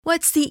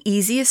What's the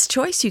easiest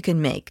choice you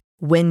can make?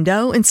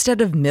 Window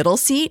instead of middle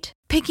seat?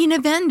 Picking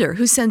a vendor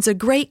who sends a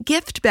great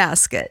gift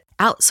basket?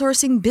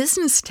 Outsourcing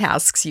business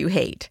tasks you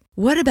hate?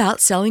 What about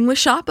selling with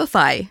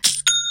Shopify?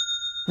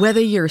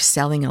 Whether you're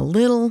selling a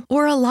little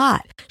or a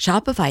lot,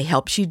 Shopify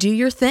helps you do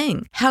your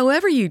thing,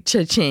 however you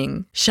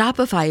cha-ching.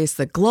 Shopify is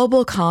the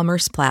global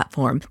commerce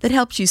platform that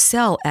helps you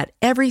sell at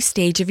every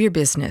stage of your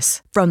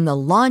business. From the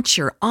launch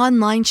your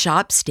online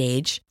shop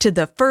stage to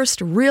the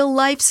first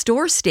real-life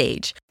store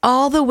stage,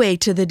 all the way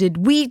to the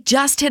did we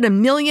just hit a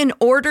million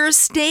orders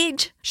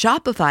stage.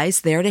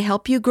 Shopify's there to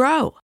help you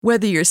grow.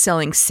 Whether you're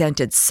selling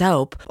scented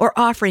soap or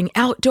offering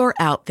outdoor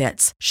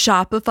outfits,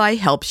 Shopify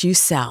helps you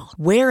sell.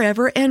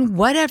 Wherever and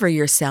whatever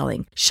you're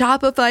selling,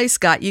 Shopify's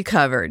got you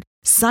covered.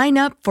 Sign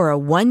up for a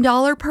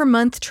 $1 per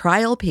month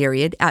trial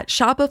period at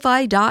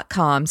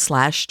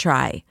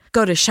shopify.com/try.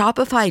 Go to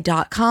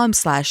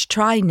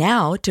shopify.com/try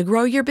now to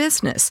grow your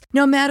business,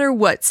 no matter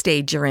what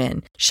stage you're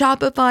in.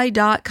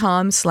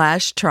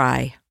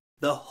 Shopify.com/try.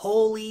 The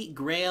holy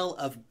grail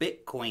of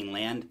Bitcoin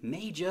land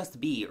may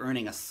just be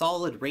earning a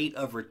solid rate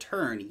of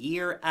return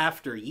year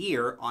after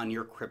year on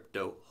your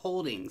crypto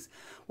holdings.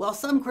 While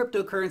some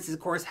cryptocurrencies, of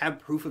course, have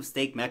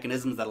proof-of-stake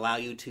mechanisms that allow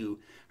you to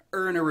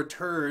earn a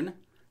return,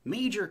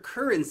 major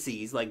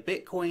currencies like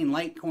Bitcoin,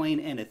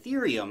 Litecoin, and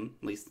Ethereum,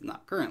 at least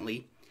not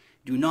currently,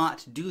 do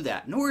not do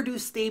that, nor do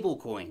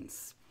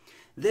stablecoins.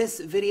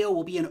 This video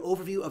will be an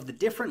overview of the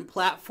different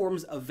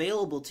platforms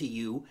available to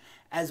you,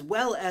 as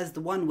well as the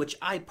one which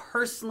I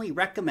personally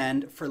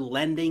recommend for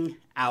lending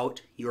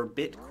out your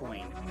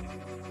Bitcoin.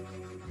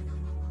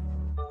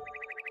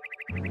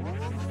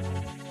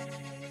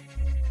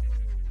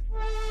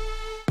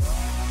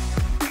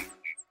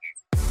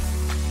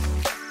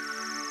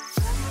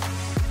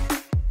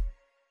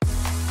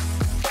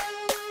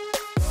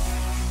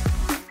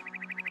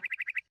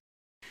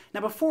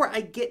 Now, before I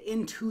get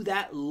into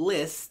that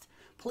list,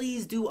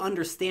 please do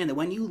understand that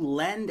when you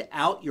lend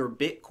out your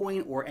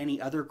Bitcoin or any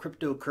other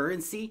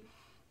cryptocurrency,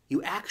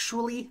 you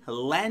actually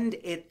lend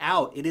it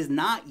out. It is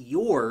not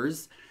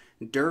yours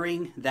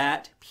during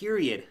that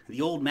period.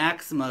 The old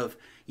maxim of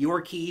your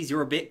keys,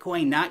 your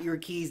Bitcoin, not your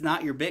keys,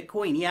 not your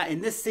Bitcoin. Yeah,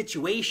 in this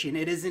situation,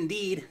 it is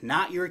indeed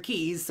not your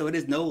keys, so it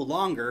is no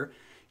longer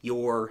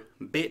your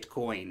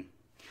Bitcoin.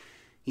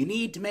 You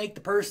need to make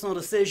the personal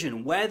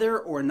decision whether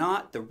or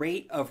not the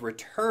rate of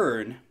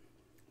return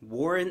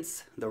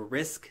warrants the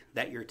risk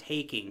that you're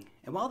taking.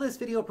 And while this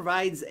video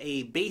provides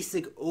a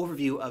basic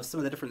overview of some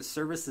of the different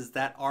services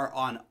that are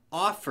on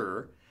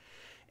offer,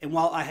 and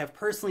while I have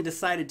personally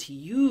decided to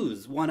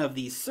use one of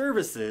these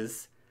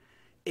services,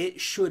 it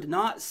should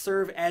not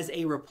serve as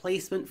a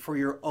replacement for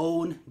your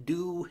own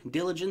due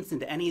diligence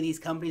into any of these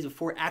companies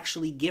before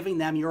actually giving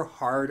them your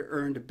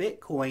hard-earned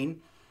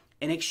Bitcoin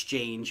in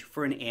exchange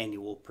for an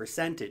annual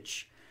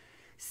percentage.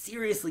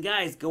 Seriously,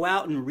 guys, go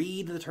out and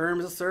read the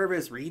terms of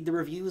service, read the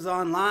reviews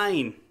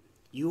online.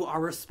 You are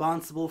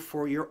responsible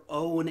for your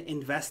own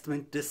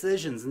investment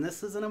decisions, and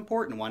this is an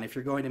important one if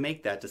you're going to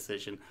make that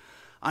decision.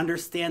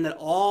 Understand that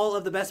all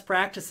of the best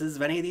practices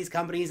of any of these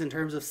companies in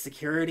terms of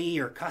security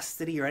or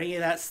custody or any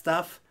of that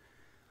stuff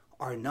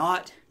are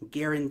not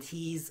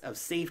guarantees of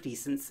safety,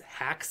 since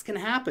hacks can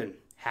happen.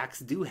 Hacks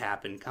do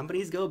happen.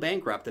 Companies go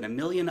bankrupt, and a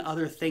million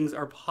other things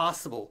are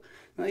possible.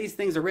 Now, these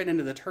things are written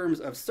into the terms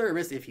of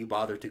service, if you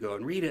bother to go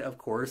and read it, of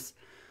course.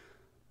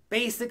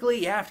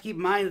 Basically, you have to keep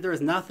in mind that there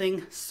is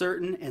nothing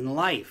certain in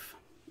life.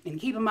 And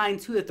keep in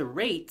mind, too, that the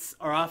rates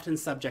are often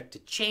subject to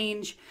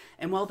change.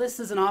 And while this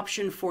is an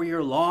option for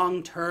your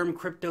long-term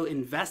crypto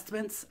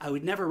investments, I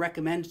would never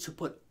recommend to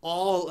put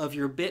all of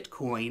your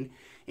Bitcoin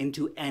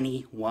into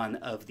any one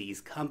of these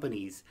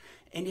companies.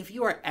 And if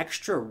you are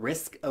extra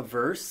risk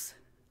averse,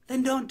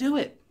 then don't do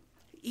it.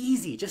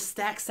 Easy, just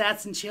stack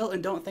sats and chill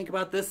and don't think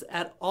about this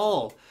at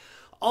all.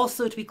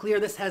 Also, to be clear,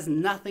 this has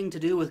nothing to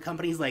do with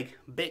companies like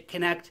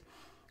BitConnect,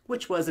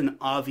 which was an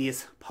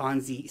obvious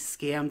Ponzi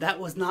scam. That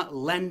was not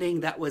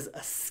lending, that was a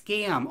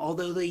scam.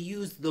 Although they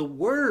used the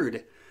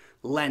word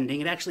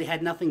lending, it actually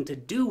had nothing to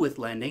do with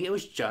lending. It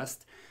was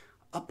just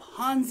a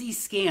Ponzi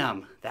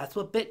scam. That's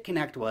what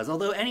BitConnect was.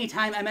 Although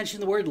anytime I mention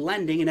the word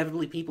lending,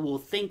 inevitably people will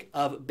think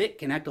of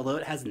BitConnect, although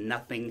it has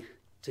nothing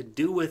to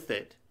do with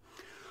it.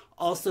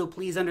 Also,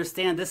 please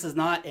understand this is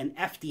not an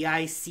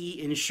FDIC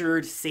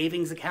insured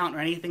savings account or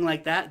anything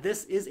like that.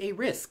 This is a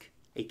risk,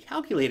 a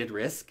calculated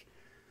risk,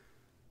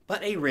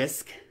 but a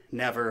risk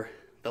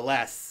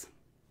nevertheless.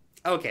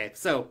 Okay,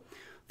 so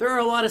there are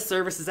a lot of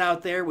services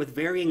out there with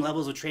varying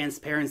levels of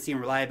transparency and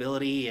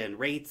reliability and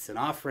rates and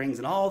offerings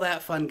and all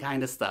that fun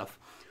kind of stuff.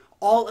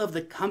 All of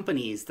the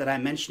companies that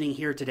I'm mentioning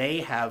here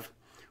today have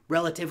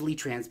relatively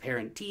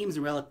transparent teams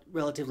and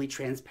relatively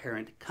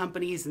transparent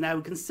companies, and I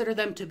would consider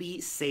them to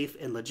be safe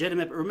and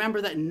legitimate. But remember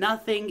that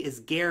nothing is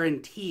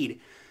guaranteed.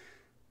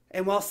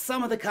 And while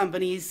some of the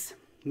companies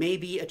may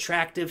be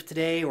attractive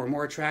today or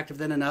more attractive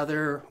than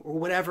another or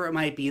whatever it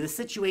might be, the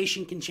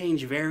situation can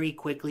change very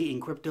quickly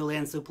in crypto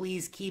land. So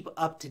please keep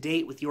up to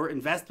date with your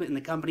investment in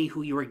the company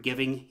who you are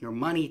giving your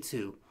money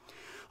to.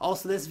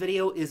 Also, this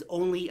video is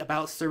only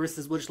about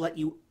services which let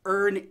you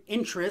earn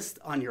interest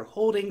on your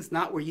holdings,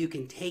 not where you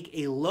can take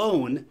a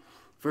loan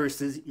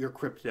versus your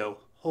crypto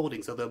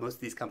holdings, although most of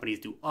these companies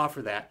do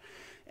offer that.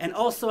 And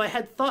also, I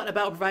had thought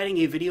about providing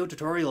a video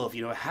tutorial of,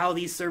 how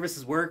these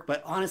services work,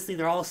 but honestly,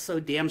 they're all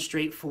so damn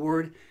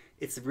straightforward,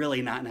 it's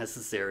really not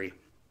necessary.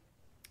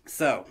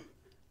 So,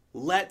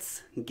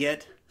 let's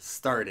get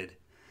started.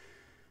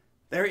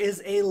 There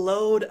is a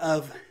load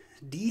of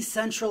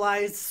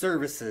decentralized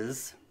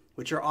services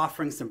which are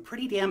offering some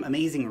pretty damn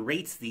amazing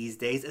rates these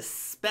days,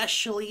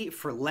 especially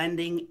for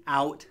lending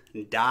out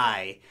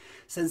DAI.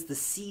 Since the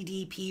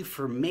CDP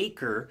for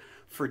Maker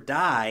for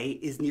DAI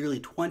is nearly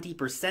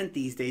 20%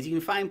 these days, you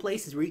can find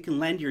places where you can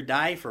lend your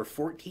DAI for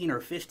 14 or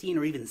 15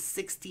 or even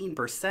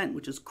 16%,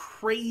 which is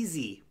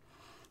crazy.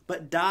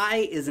 But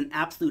DAI is an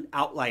absolute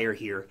outlier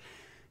here.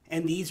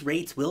 And these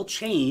rates will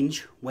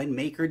change when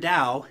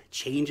MakerDAO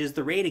changes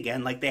the rate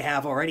again, like they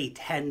have already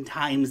 10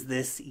 times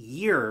this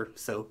year.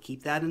 So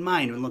keep that in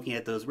mind when looking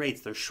at those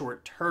rates. They're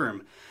short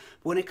term.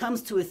 But when it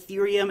comes to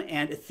Ethereum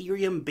and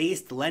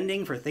Ethereum-based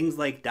lending for things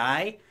like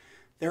DAI,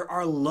 there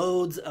are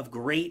loads of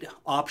great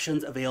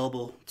options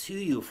available to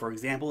you. For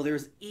example,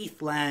 there's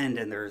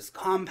ETHLend, and there's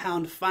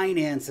Compound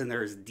Finance, and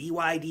there's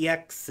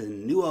DYDX,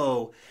 and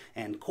Nuo,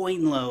 and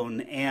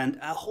CoinLoan, and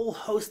a whole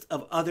host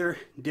of other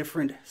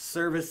different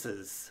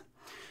services.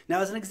 Now,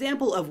 as an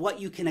example of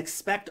what you can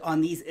expect on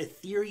these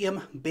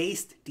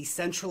Ethereum-based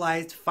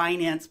decentralized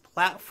finance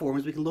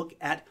platforms, we can look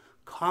at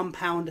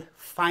Compound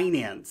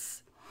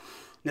Finance.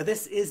 Now,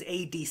 this is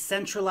a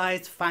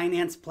decentralized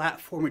finance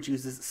platform which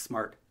uses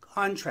smart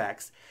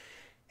contracts.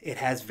 It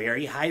has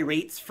very high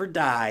rates for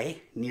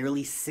DAI,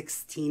 nearly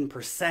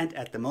 16%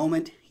 at the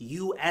moment.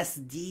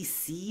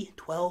 USDC,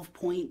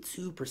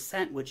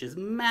 12.2%, which is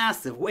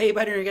massive, way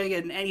better than you're going to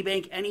get in any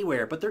bank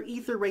anywhere. But their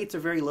Ether rates are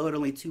very low at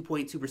only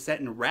 2.2%,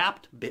 and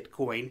wrapped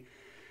Bitcoin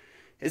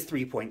is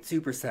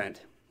 3.2%.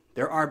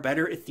 There are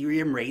better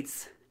Ethereum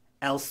rates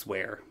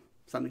elsewhere,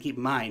 something to keep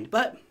in mind.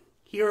 But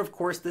here, of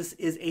course, this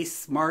is a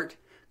smart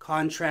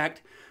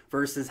contract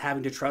versus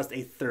having to trust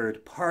a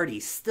third party.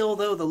 Still,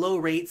 though, the low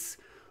rates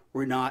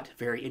were not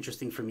very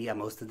interesting for me on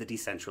most of the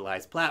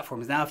decentralized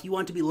platforms. Now, if you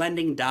want to be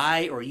lending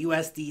DAI or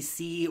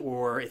USDC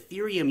or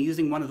Ethereum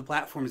using one of the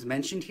platforms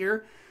mentioned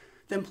here,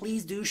 then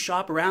please do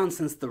shop around,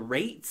 since the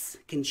rates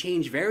can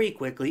change very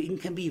quickly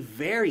and can be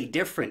very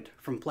different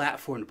from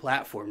platform to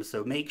platform.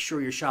 So make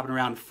sure you're shopping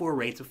around for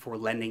rates before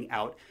lending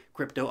out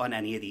crypto on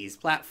any of these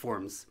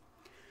platforms.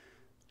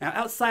 Now,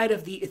 outside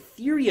of the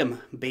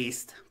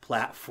Ethereum-based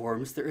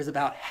platforms, there is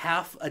about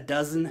half a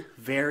dozen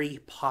very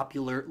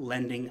popular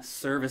lending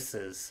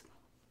services.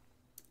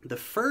 The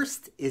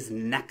first is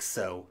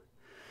Nexo.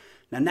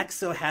 Now,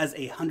 Nexo has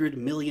 $100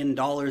 million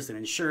in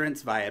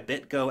insurance via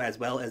BitGo, as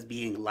well as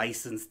being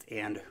licensed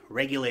and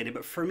regulated.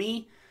 But for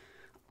me,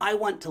 I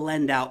want to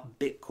lend out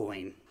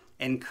Bitcoin.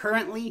 And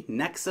currently,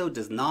 Nexo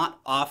does not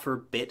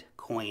offer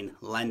Bitcoin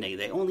lending.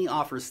 They only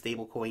offer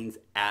stablecoins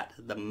at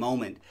the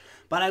moment.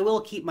 But I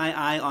will keep my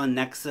eye on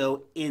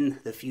Nexo in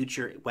the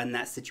future when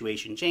that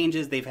situation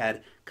changes. They've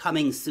had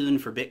coming soon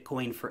for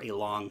Bitcoin for a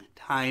long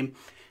time.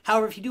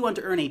 However, if you do want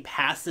to earn a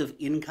passive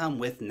income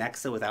with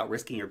Nexo without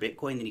risking your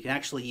Bitcoin, then you can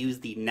actually use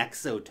the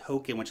Nexo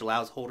token, which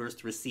allows holders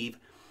to receive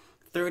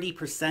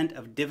 30%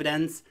 of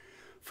dividends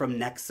from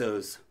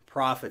Nexo's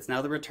profits.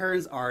 Now, the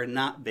returns are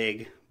not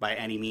big by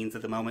any means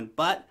at the moment,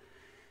 but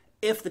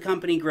if the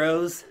company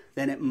grows,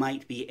 then it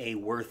might be a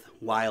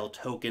worthwhile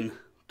token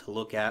to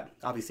look at.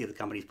 Obviously, if the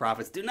company's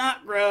profits do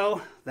not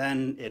grow,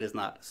 then it is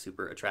not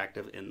super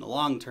attractive in the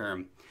long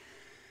term.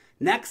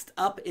 Next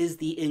up is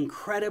the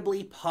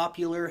incredibly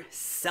popular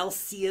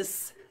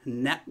Celsius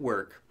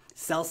network.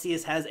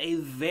 Celsius has a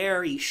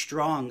very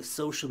strong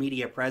social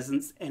media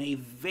presence and a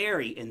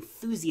very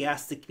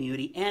enthusiastic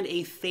community and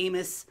a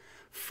famous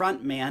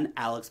frontman,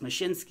 Alex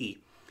Mashinsky.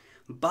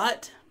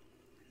 But,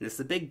 this is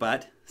a big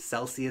but,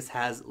 Celsius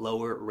has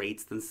lower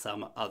rates than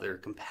some other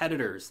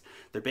competitors.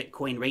 Their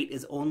Bitcoin rate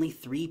is only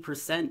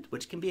 3%,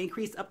 which can be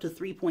increased up to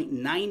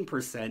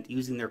 3.9%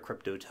 using their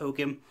crypto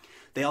token.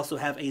 They also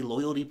have a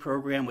loyalty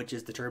program, which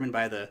is determined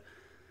by the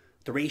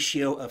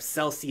ratio of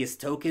Celsius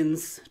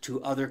tokens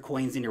to other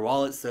coins in your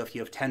wallet. So if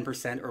you have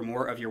 10% or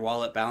more of your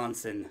wallet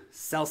balance in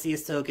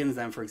Celsius tokens,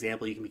 then, for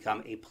example, you can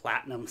become a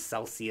Platinum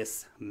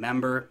Celsius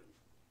member.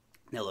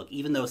 Now, look,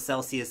 even though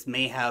Celsius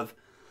may have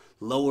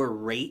lower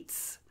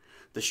rates,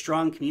 the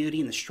strong community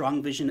and the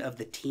strong vision of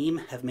the team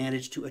have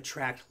managed to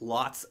attract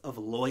lots of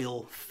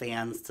loyal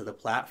fans to the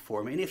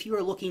platform. And if you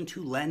are looking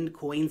to lend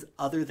coins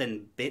other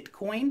than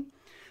Bitcoin,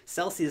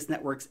 Celsius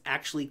Network's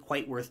actually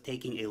quite worth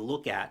taking a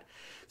look at,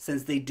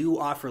 since they do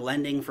offer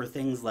lending for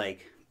things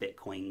like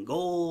Bitcoin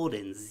Gold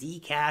and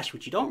Zcash,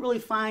 which you don't really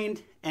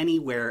find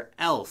anywhere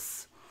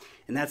else.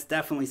 And that's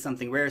definitely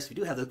something rare. So if you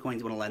do have those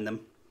coins, you want to lend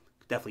them,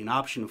 definitely an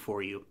option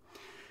for you.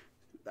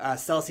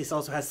 Celsius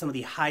also has some of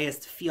the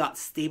highest fiat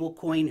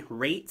stablecoin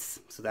rates,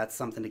 so that's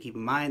something to keep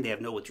in mind. They have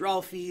no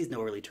withdrawal fees,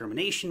 no early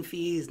termination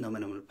fees, no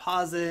minimum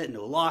deposit,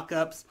 no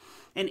lockups,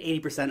 and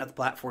 80% of the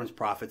platform's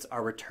profits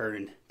are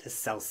returned to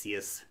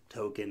Celsius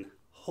token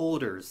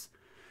holders.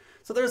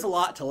 So there's a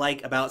lot to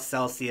like about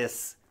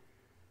Celsius,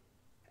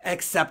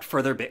 except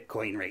for their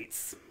Bitcoin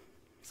rates.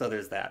 So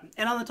there's that.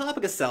 And on the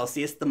topic of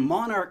Celsius, the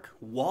Monarch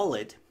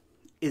wallet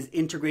is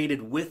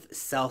integrated with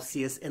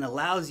Celsius and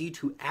allows you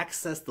to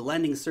access the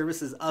lending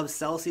services of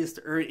Celsius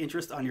to earn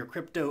interest on your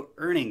crypto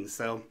earnings.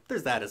 So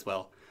there's that as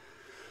well.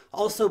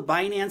 Also,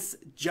 Binance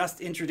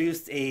just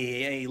introduced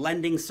a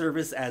lending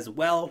service as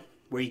well,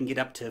 where you can get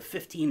up to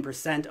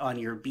 15% on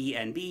your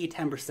BNB,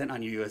 10%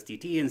 on your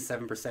USDT, and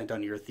 7%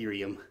 on your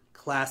Ethereum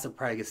class. I'll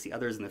probably see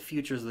others in the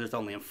future. So there's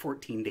only on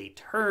 14-day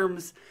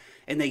terms,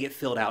 and they get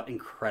filled out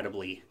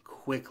incredibly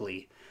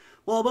quickly.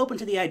 Well, I'm open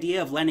to the idea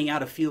of lending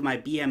out a few of my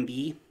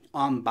BNB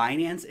on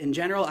Binance. In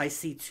general, I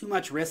see too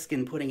much risk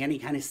in putting any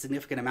kind of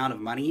significant amount of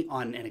money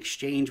on an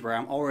exchange where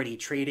I'm already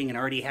trading and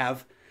already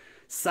have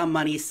some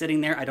money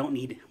sitting there. I don't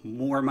need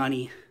more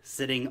money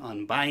sitting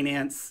on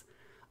Binance.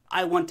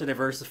 I want to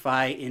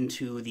diversify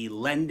into the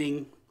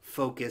lending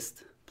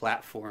focused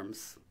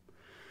platforms.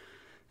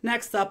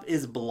 Next up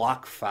is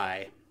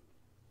BlockFi.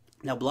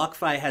 Now,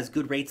 BlockFi has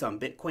good rates on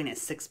Bitcoin at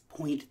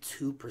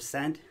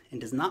 6.2%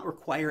 and does not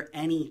require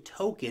any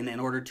token in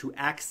order to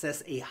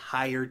access a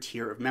higher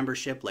tier of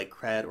membership like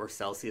Cred or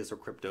Celsius or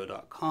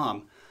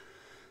Crypto.com.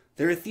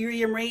 Their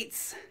Ethereum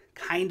rates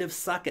kind of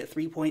suck at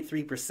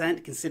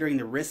 3.3%. Considering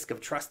the risk of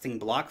trusting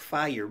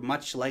BlockFi, you're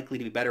much likely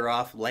to be better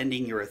off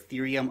lending your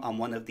Ethereum on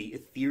one of the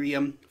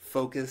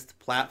Ethereum-focused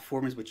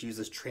platforms which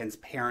uses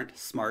transparent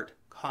smart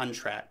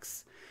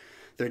contracts.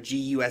 Their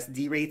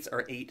GUSD rates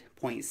are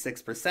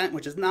 8.6%,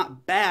 which is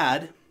not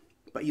bad,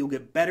 but you'll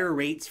get better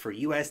rates for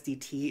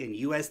USDT and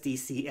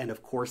USDC and,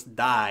 of course,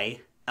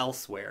 DAI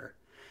elsewhere.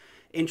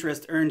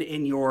 Interest earned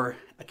in your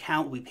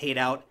account will be paid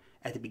out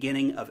at the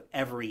beginning of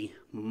every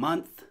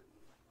month.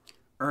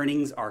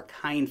 Earnings are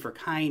kind for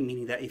kind,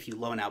 meaning that if you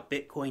loan out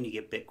Bitcoin, you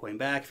get Bitcoin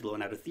back. If you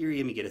loan out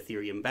Ethereum, you get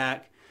Ethereum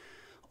back.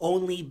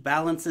 Only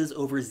balances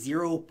over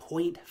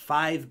 0.5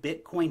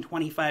 Bitcoin,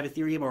 25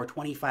 Ethereum, or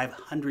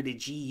 2,500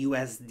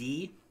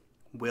 GUSD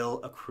will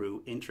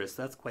accrue interest.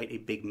 That's quite a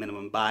big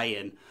minimum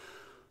buy-in.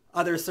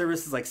 Other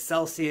services like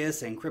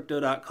Celsius and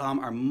Crypto.com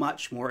are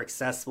much more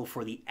accessible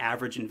for the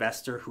average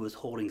investor who is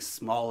holding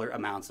smaller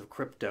amounts of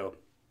crypto.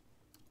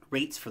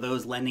 Rates for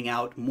those lending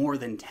out more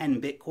than 10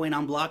 Bitcoin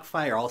on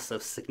BlockFi are also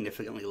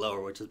significantly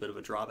lower, which is a bit of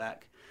a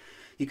drawback.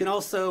 You can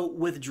also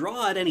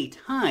withdraw at any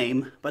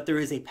time, but there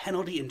is a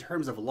penalty in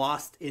terms of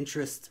lost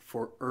interest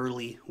for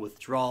early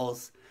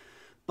withdrawals.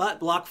 But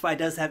BlockFi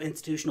does have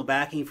institutional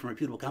backing from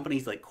reputable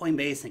companies like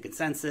Coinbase and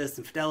Consensus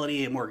and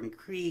Fidelity and Morgan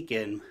Creek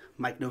and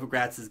Mike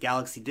Novogratz's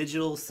Galaxy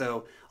Digital.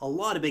 So a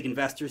lot of big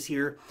investors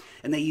here.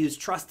 And they use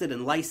trusted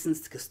and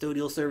licensed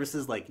custodial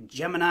services like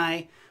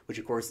Gemini, which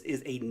of course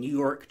is a New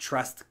York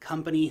trust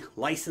company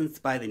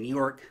licensed by the New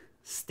York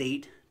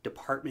State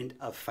Department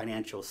of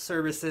Financial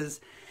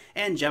Services.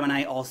 And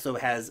Gemini also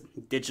has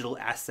digital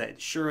asset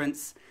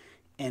insurance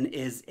and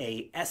is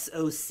a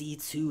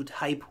SOC2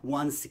 Type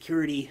 1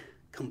 security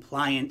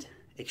compliant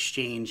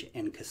exchange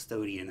and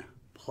custodian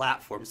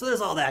platform. So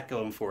there's all that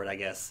going for it, I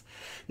guess.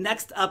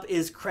 Next up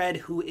is Cred,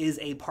 who is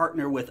a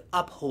partner with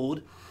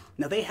Uphold.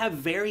 Now, they have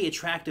very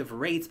attractive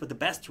rates, but the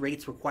best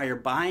rates require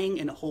buying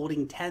and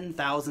holding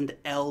 10,000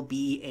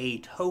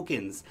 LBA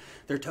tokens.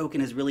 Their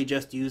token is really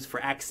just used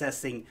for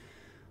accessing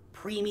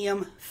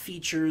premium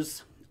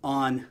features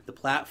on the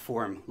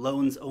platform.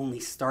 Loans only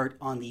start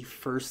on the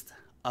first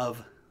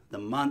of the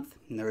month,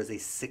 and there is a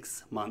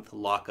 6-month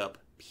lockup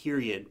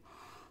period.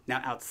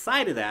 Now,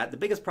 outside of that, the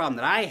biggest problem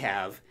that I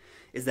have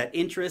is that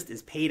interest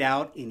is paid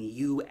out in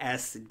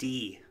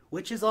USD,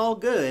 which is all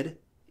good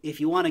if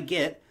you want to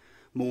get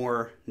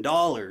more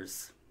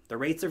dollars. The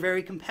rates are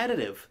very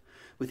competitive,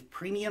 with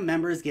premium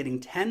members getting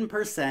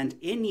 10%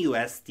 in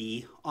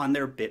USD on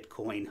their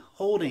Bitcoin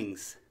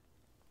holdings.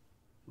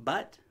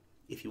 But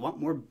if you want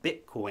more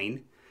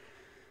Bitcoin,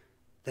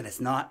 then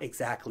it's not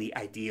exactly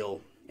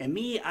ideal. And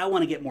me, I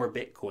want to get more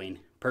Bitcoin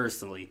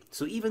personally.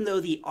 So even though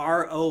the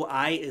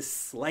ROI is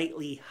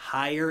slightly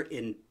higher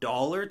in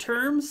dollar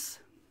terms,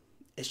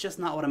 it's just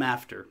not what I'm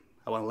after.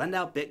 I want to lend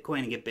out Bitcoin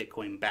and get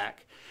Bitcoin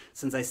back,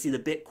 since I see the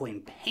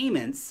Bitcoin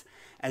payments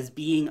as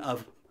being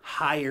of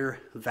higher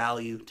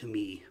value to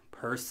me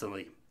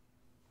personally.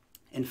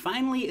 And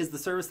finally is the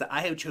service that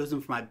I have chosen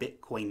for my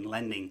Bitcoin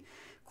lending,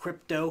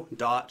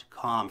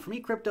 Crypto.com. For me,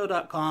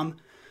 Crypto.com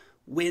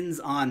wins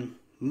on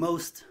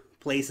most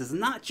places,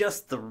 not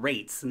just the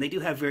rates, and they do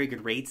have very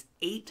good rates,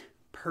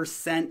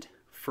 8%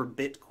 for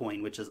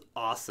Bitcoin, which is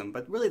awesome.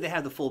 But really, they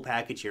have the full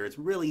package here. It's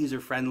really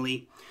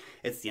user-friendly.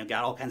 It's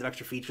got all kinds of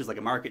extra features like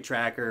a market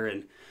tracker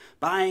and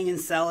buying and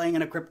selling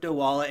and a crypto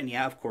wallet. And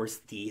yeah, of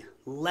course, the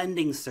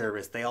lending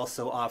service. They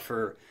also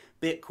offer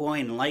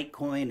Bitcoin, and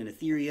Litecoin, and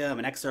Ethereum,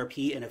 and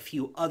XRP, and a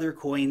few other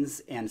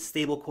coins and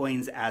stable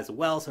coins as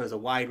well. So there's a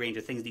wide range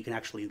of things that you can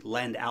actually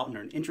lend out and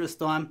earn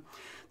interest on.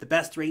 The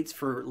best rates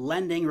for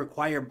lending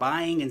require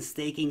buying and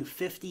staking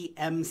 50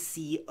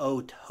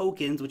 MCO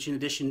tokens, which in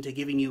addition to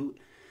giving you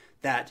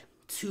that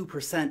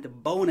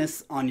 2%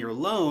 bonus on your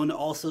loan,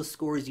 also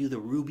scores you the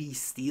Ruby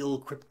Steel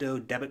crypto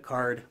debit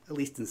card, at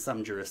least in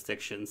some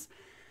jurisdictions.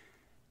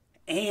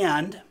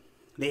 And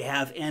they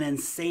have an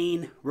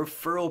insane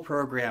referral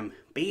program.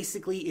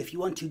 Basically, if you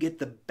want to get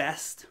the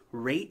best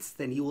rates,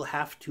 then you will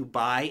have to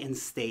buy and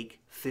stake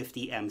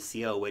 50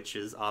 MCO, which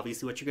is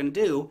obviously what you're going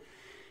to do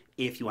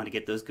if you want to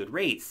get those good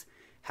rates.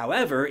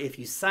 However, if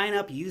you sign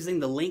up using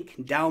the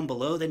link down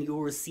below, then you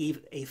will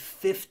receive a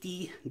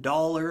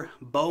 $50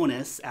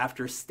 bonus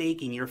after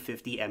staking your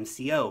 50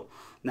 MCO.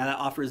 Now that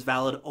offer is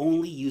valid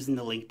only using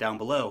the link down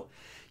below.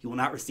 You will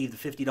not receive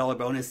the $50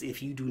 bonus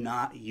if you do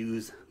not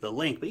use the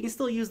link, but you can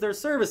still use their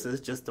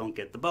services, just don't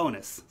get the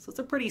bonus. So it's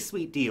a pretty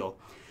sweet deal.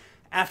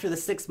 After the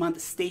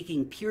 6-month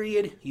staking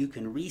period, you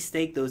can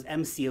restake those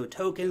MCO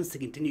tokens to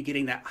continue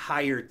getting that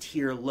higher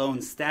tier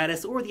loan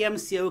status, or the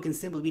MCO can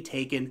simply be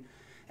taken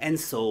and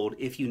sold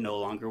if you no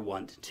longer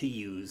want to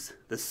use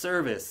the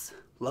service.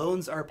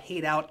 Loans are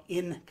paid out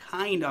in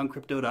kind on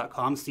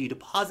Crypto.com, so you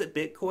deposit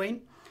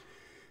Bitcoin,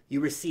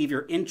 you receive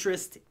your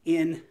interest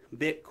in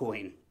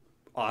Bitcoin.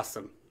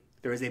 Awesome.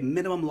 There is a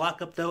minimum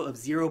lockup, though, of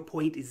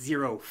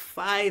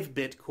 0.05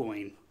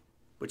 Bitcoin,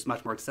 which is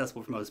much more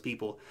accessible for most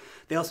people.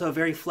 They also have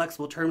very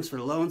flexible terms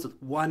for loans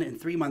with 1 and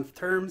 3 month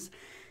terms,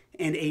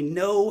 and a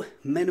no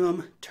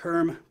minimum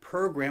term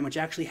program, which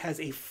actually has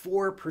a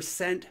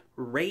 4%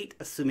 rate,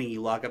 assuming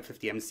you lock up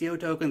 50 MCO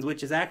tokens,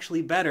 which is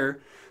actually better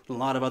than a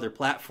lot of other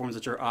platforms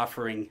which are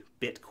offering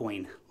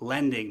Bitcoin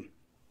lending.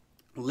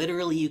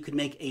 Literally, you could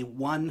make a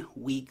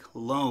 1-week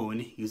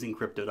loan using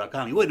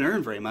Crypto.com. You wouldn't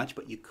earn very much,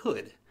 but you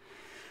could.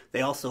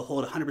 They also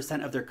hold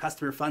 100% of their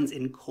customer funds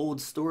in cold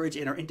storage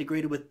and are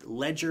integrated with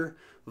Ledger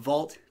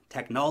Vault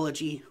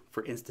technology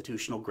for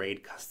institutional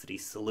grade custody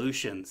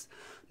solutions.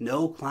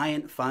 No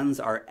client funds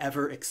are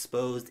ever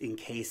exposed in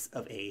case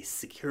of a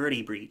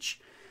security breach.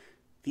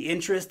 The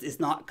interest is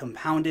not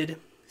compounded,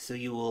 so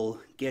you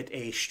will get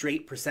a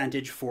straight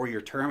percentage for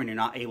your term and you're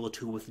not able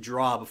to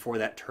withdraw before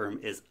that term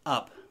is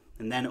up.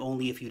 And then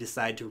only if you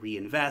decide to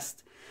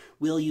reinvest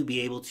will you be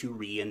able to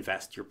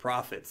reinvest your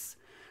profits.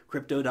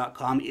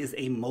 Crypto.com is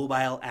a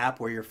mobile app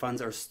where your funds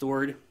are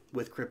stored.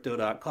 With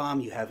Crypto.com,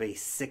 you have a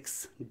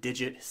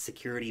 6-digit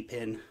security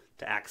PIN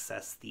to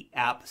access the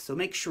app. So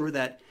make sure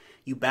that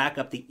you back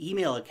up the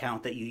email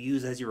account that you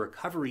use as your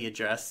recovery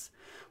address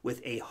with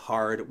a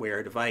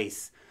hardware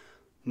device.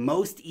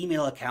 Most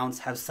email accounts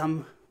have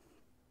some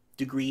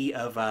degree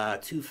of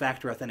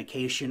two-factor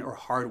authentication or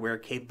hardware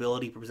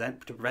capability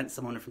to prevent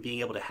someone from being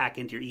able to hack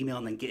into your email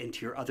and then get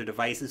into your other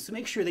devices. So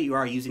make sure that you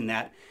are using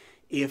that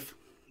if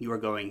you are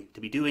going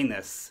to be doing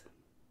this.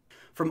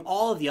 From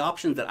all of the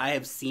options that I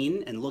have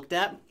seen and looked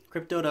at,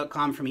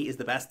 Crypto.com for me is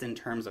the best in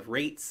terms of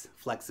rates,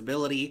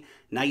 flexibility,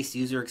 nice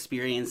user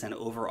experience, and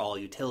overall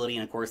utility.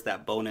 And of course,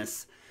 that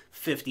bonus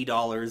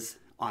 $50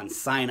 on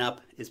sign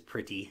up is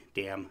pretty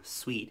damn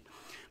sweet.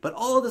 But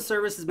all of the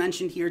services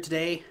mentioned here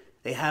today,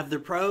 they have their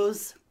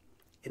pros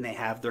and they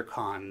have their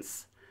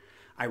cons.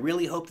 I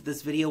really hope that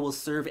this video will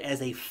serve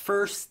as a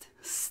first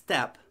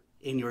step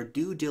in your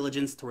due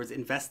diligence towards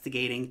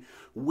investigating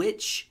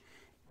which,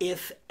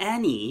 if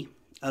any,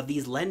 of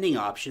these lending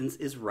options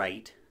is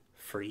right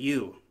for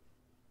you.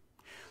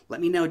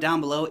 Let me know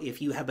down below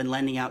if you have been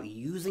lending out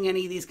using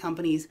any of these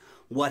companies.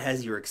 What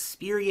has your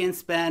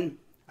experience been?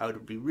 I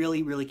would be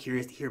really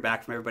curious to hear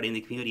back from everybody in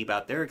the community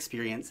about their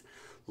experience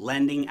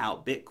lending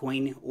out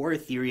Bitcoin or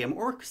Ethereum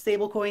or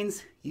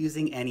stablecoins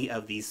using any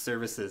of these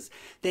services.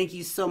 Thank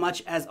you so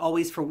much, as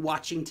always, for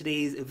watching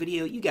today's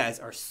video. You guys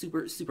are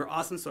super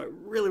awesome, so I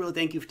really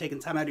thank you for taking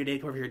time out of your day to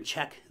come over here and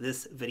check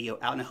this video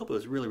out, and I hope it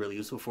was really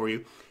useful for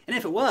you. And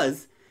if it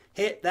was,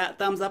 hit that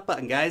thumbs up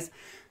button, guys.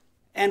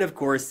 And of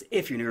course,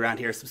 if you're new around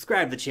here,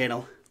 subscribe to the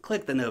channel,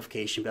 click the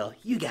notification bell.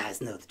 You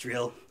guys know the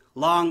drill.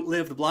 Long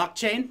live the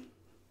blockchain,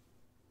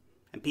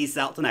 and peace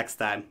out till next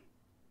time.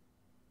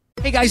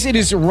 Hey guys, it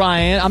is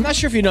Ryan. I'm not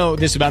sure if you know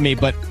this about me,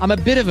 but I'm a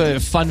bit of a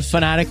fun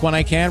fanatic when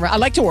I can. I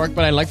like to work,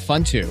 but I like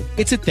fun too.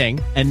 It's a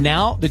thing. And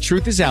now the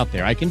truth is out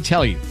there. I can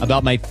tell you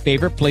about my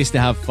favorite place to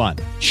have fun.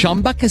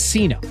 Chumba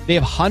Casino. They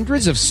have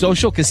hundreds of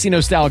social casino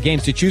style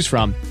games to choose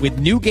from with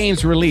new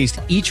games released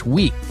each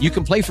week. You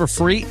can play for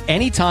free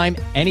anytime,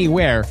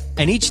 anywhere.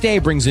 And each day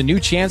brings a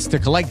new chance to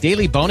collect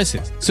daily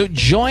bonuses. So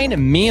join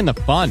me in the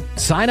fun.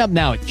 Sign up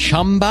now at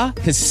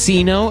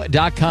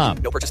ChumbaCasino.com.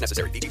 No purchase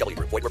necessary. VGW.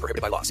 Void where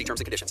prohibited by law. See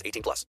terms and conditions.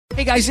 18+.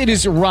 Hey guys, it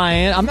is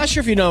Ryan. I'm not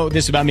sure if you know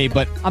this about me,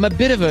 but I'm a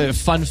bit of a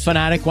fun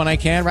fanatic when I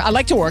can. I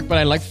like to work, but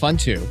I like fun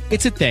too.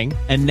 It's a thing.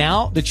 And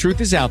now the truth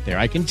is out there.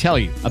 I can tell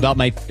you about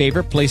my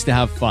favorite place to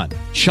have fun.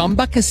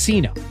 Chumba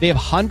Casino. They have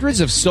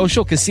hundreds of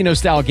social casino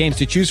style games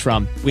to choose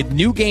from with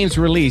new games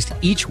released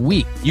each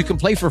week. You can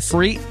play for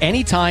free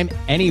anytime,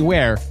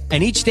 anywhere.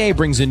 And each day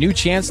brings a new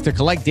chance to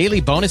collect daily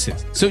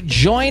bonuses. So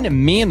join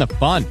me in the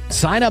fun.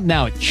 Sign up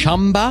now at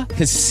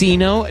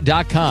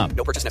ChumbaCasino.com.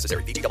 No purchase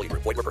necessary. VGW.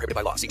 Void where prohibited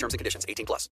by law. See terms and conditions. 18+.